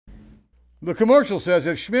The commercial says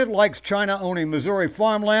if Schmitt likes China owning Missouri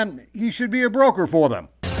farmland, he should be a broker for them.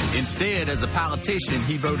 Instead, as a politician,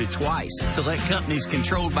 he voted twice to let companies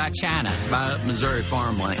controlled by China buy up Missouri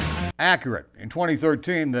farmland. Accurate. In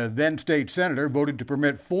 2013, the then state senator voted to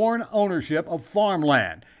permit foreign ownership of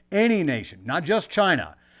farmland. Any nation, not just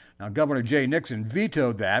China. Now, Governor Jay Nixon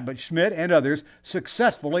vetoed that, but Schmitt and others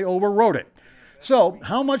successfully overrode it. So,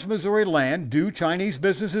 how much Missouri land do Chinese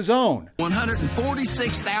businesses own?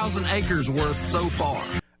 146,000 acres worth so far.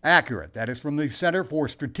 Accurate. That is from the Center for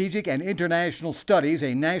Strategic and International Studies,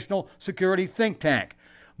 a national security think tank.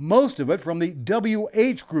 Most of it from the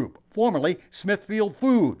WH Group, formerly Smithfield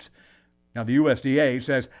Foods. Now, the USDA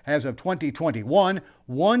says as of 2021,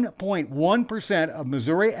 1.1% of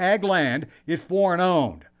Missouri ag land is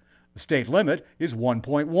foreign-owned. The state limit is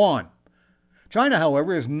 1.1. China,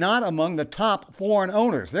 however, is not among the top foreign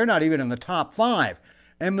owners. They're not even in the top 5.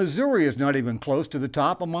 And Missouri is not even close to the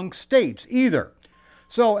top among states either.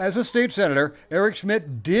 So, as a state senator, Eric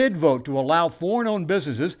Schmitt did vote to allow foreign-owned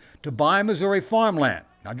businesses to buy Missouri farmland,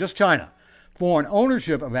 not just China. Foreign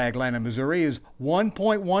ownership of ag land in Missouri is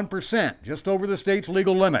 1.1%, just over the state's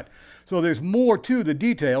legal limit. So there's more to the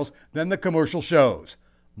details than the commercial shows.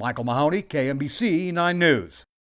 Michael Mahoney, KMBC 9 News.